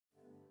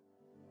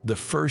The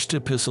first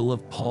epistle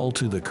of Paul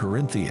to the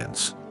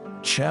Corinthians,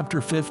 chapter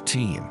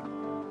 15.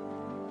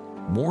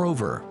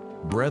 Moreover,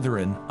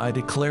 brethren, I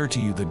declare to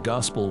you the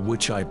gospel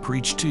which I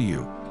preached to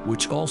you,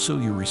 which also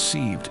you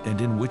received and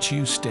in which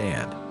you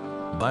stand,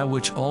 by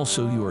which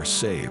also you are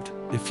saved,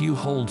 if you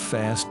hold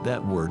fast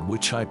that word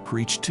which I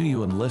preached to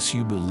you, unless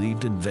you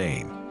believed in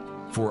vain.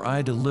 For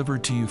I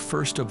delivered to you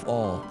first of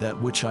all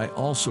that which I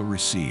also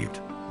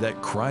received,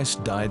 that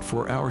Christ died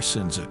for our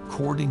sins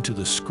according to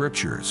the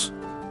Scriptures,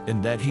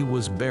 and that he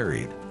was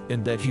buried,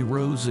 and that he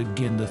rose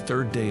again the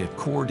third day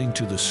according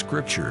to the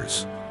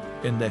Scriptures,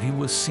 and that he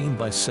was seen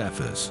by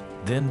Cephas,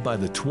 then by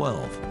the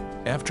 12.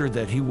 After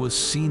that he was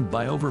seen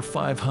by over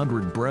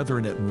 500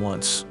 brethren at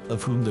once,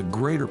 of whom the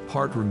greater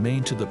part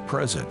remain to the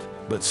present,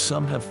 but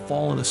some have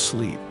fallen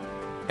asleep.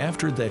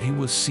 After that he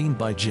was seen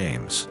by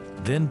James,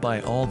 then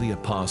by all the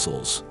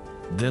apostles.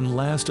 Then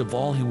last of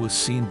all he was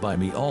seen by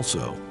me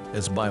also,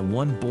 as by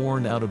one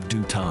born out of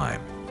due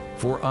time.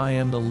 For I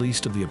am the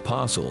least of the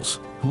apostles,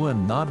 who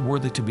am not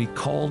worthy to be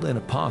called an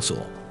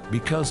apostle,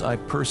 because I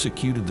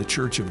persecuted the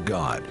church of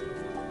God.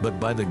 But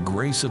by the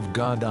grace of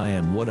God I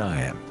am what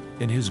I am,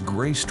 and his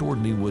grace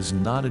toward me was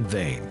not in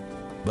vain.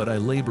 But I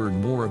labored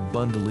more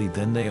abundantly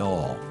than they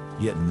all,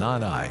 yet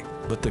not I,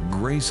 but the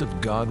grace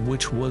of God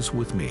which was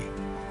with me.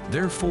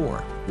 Therefore,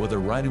 whether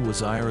right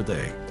was I or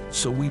they,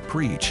 so we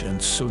preach,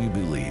 and so you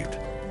believed.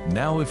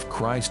 Now if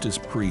Christ is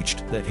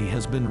preached that he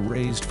has been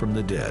raised from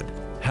the dead,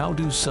 how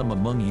do some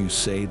among you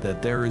say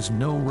that there is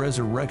no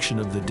resurrection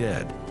of the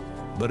dead?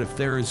 But if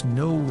there is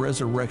no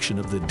resurrection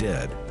of the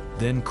dead,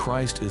 then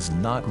Christ is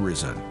not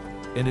risen.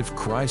 And if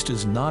Christ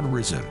is not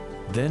risen,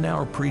 then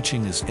our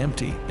preaching is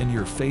empty, and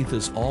your faith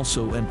is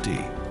also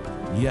empty.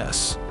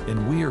 Yes,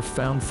 and we are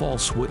found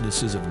false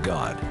witnesses of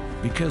God,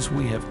 because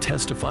we have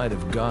testified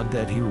of God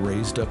that he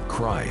raised up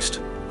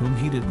Christ, whom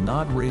he did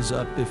not raise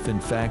up, if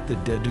in fact the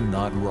dead do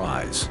not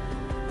rise.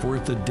 For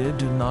if the dead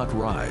do not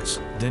rise,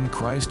 then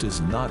Christ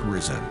is not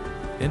risen.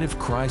 And if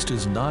Christ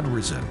is not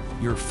risen,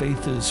 your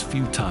faith is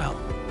futile.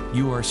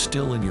 You are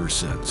still in your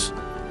sins.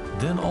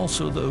 Then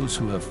also those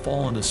who have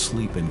fallen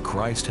asleep in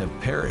Christ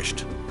have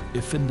perished.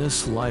 If in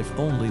this life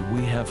only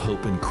we have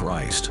hope in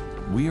Christ,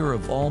 we are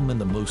of all men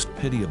the most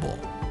pitiable.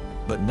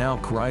 But now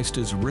Christ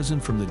is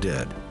risen from the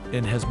dead,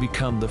 and has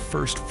become the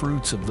first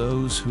fruits of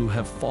those who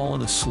have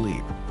fallen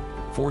asleep.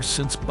 For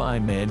since by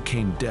man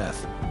came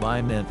death,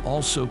 by man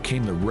also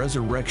came the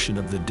resurrection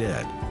of the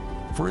dead.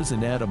 For as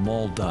in Adam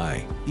all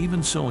die,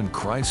 even so in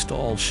Christ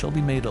all shall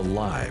be made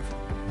alive,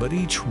 but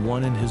each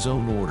one in his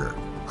own order.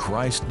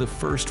 Christ the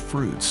first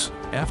fruits,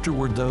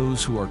 afterward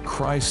those who are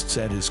Christ's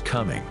at his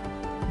coming.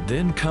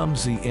 Then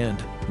comes the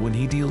end, when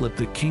he dealeth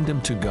the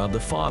kingdom to God the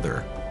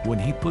Father, when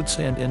he puts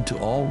an end to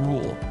all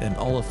rule, and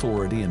all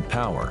authority and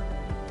power.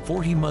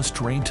 For he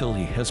must reign till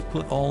he has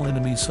put all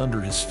enemies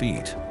under his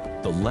feet.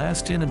 The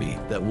last enemy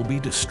that will be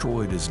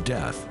destroyed is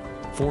death,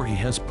 for he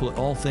has put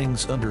all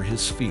things under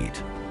his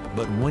feet.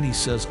 But when he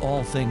says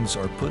all things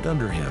are put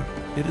under him,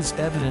 it is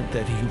evident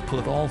that he who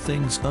put all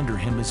things under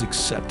him is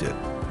accepted.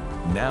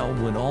 Now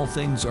when all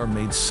things are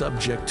made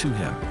subject to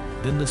him,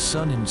 then the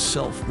Son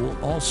himself will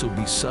also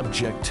be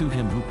subject to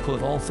him who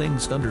put all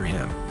things under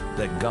him,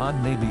 that God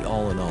may be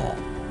all in all.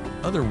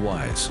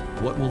 Otherwise,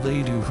 what will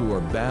they do who are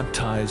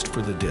baptized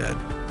for the dead,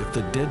 if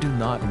the dead do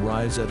not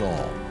rise at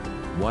all?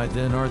 Why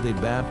then are they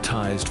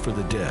baptized for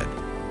the dead?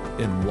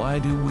 And why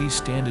do we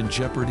stand in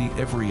jeopardy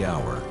every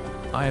hour?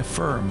 I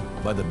affirm,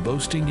 by the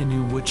boasting in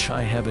you which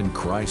I have in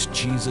Christ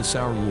Jesus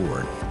our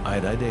Lord, I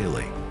die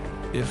daily.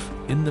 If,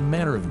 in the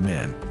manner of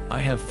men, I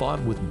have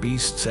fought with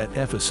beasts at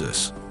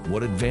Ephesus,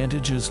 what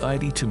advantage is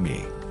it to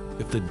me?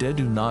 If the dead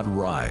do not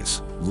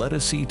rise, let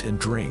us eat and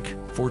drink,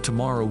 for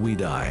tomorrow we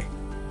die.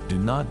 Do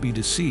not be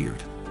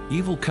deceived.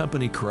 Evil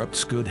company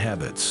corrupts good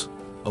habits.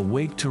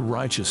 Awake to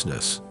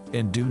righteousness,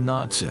 and do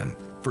not sin,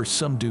 for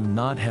some do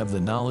not have the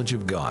knowledge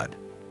of God.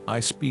 I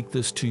speak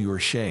this to your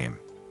shame.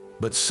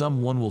 But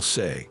someone will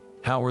say,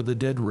 how are the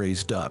dead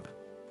raised up?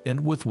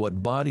 And with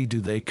what body do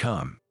they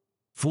come?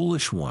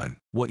 Foolish one,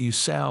 what you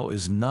sow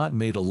is not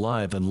made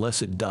alive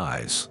unless it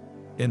dies.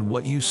 And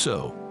what you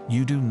sow,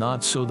 you do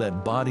not sow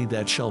that body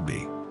that shall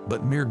be,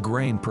 but mere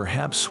grain,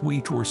 perhaps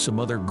wheat or some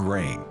other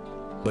grain.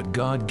 But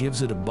God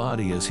gives it a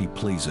body as he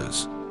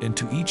pleases, and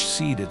to each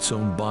seed its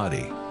own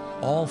body.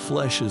 All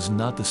flesh is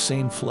not the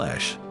same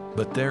flesh,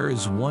 but there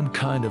is one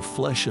kind of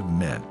flesh of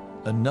men,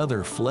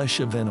 another flesh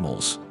of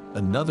animals,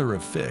 another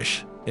of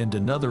fish, and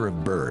another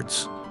of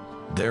birds.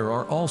 There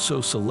are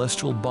also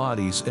celestial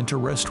bodies and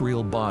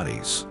terrestrial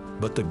bodies,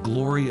 but the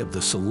glory of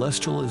the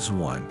celestial is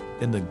one,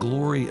 and the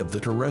glory of the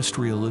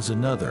terrestrial is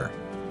another.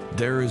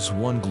 There is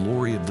one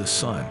glory of the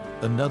sun,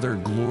 another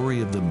glory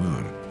of the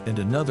moon, and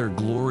another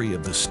glory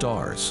of the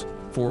stars,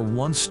 for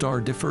one star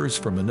differs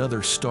from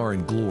another star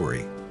in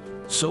glory.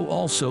 So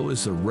also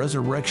is the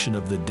resurrection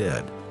of the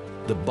dead.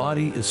 The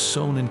body is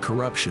sown in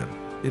corruption,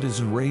 it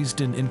is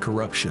raised in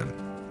incorruption.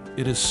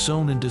 It is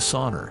sown in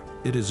dishonor,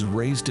 it is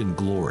raised in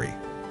glory.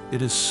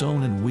 It is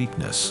sown in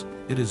weakness,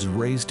 it is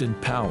raised in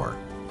power.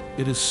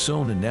 It is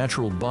sown a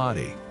natural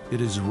body,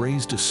 it is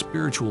raised a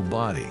spiritual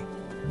body.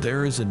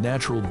 There is a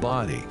natural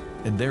body,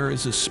 and there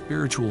is a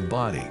spiritual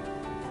body.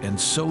 And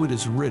so it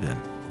is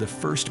written, the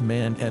first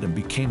man Adam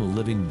became a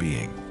living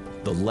being.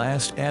 The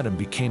last Adam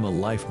became a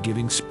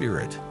life-giving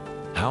spirit.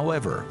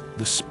 However,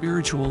 the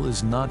spiritual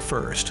is not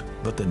first,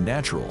 but the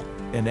natural,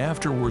 and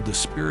afterward the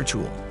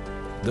spiritual.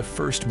 The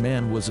first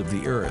man was of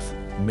the earth,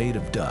 made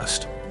of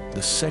dust.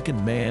 The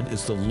second man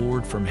is the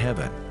Lord from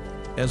heaven.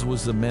 As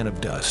was the man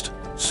of dust,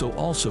 so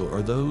also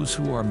are those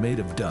who are made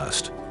of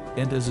dust.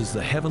 And as is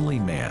the heavenly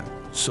man,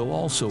 so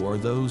also are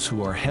those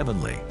who are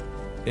heavenly.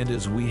 And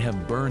as we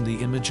have burned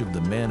the image of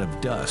the man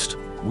of dust,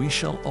 we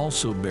shall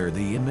also bear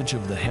the image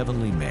of the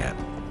heavenly man.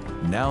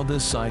 Now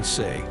this I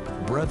say,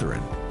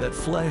 brethren, that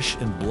flesh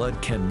and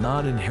blood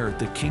cannot inherit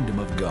the kingdom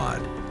of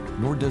God,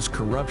 nor does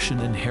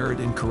corruption inherit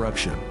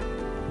incorruption.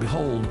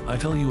 Behold, I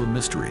tell you a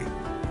mystery.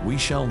 We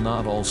shall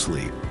not all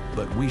sleep,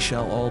 but we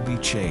shall all be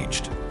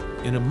changed.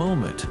 In a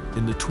moment,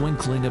 in the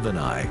twinkling of an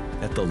eye,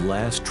 at the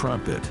last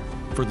trumpet.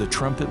 For the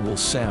trumpet will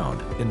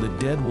sound, and the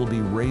dead will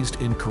be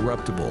raised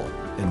incorruptible,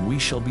 and we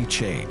shall be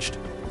changed.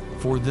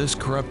 For this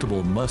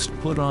corruptible must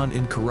put on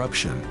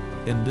incorruption,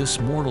 and this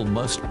mortal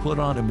must put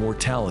on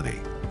immortality.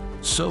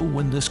 So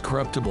when this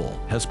corruptible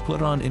has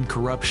put on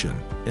incorruption,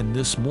 and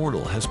this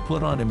mortal has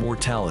put on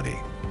immortality,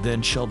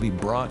 then shall be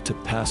brought to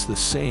pass the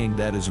saying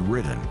that is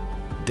written,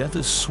 Death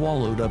is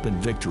swallowed up in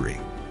victory.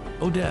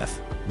 O death,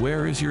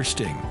 where is your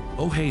sting?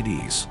 O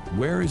Hades,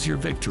 where is your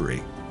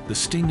victory? The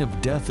sting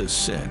of death is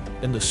sin,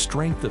 and the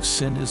strength of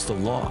sin is the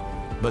law.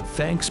 But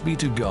thanks be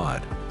to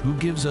God, who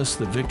gives us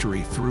the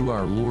victory through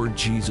our Lord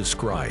Jesus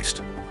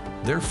Christ.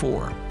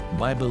 Therefore,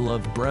 my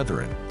beloved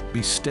brethren,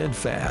 be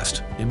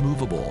steadfast,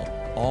 immovable,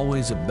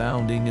 always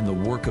abounding in the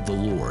work of the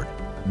Lord,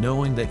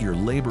 knowing that your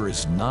labor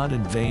is not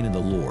in vain in the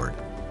Lord.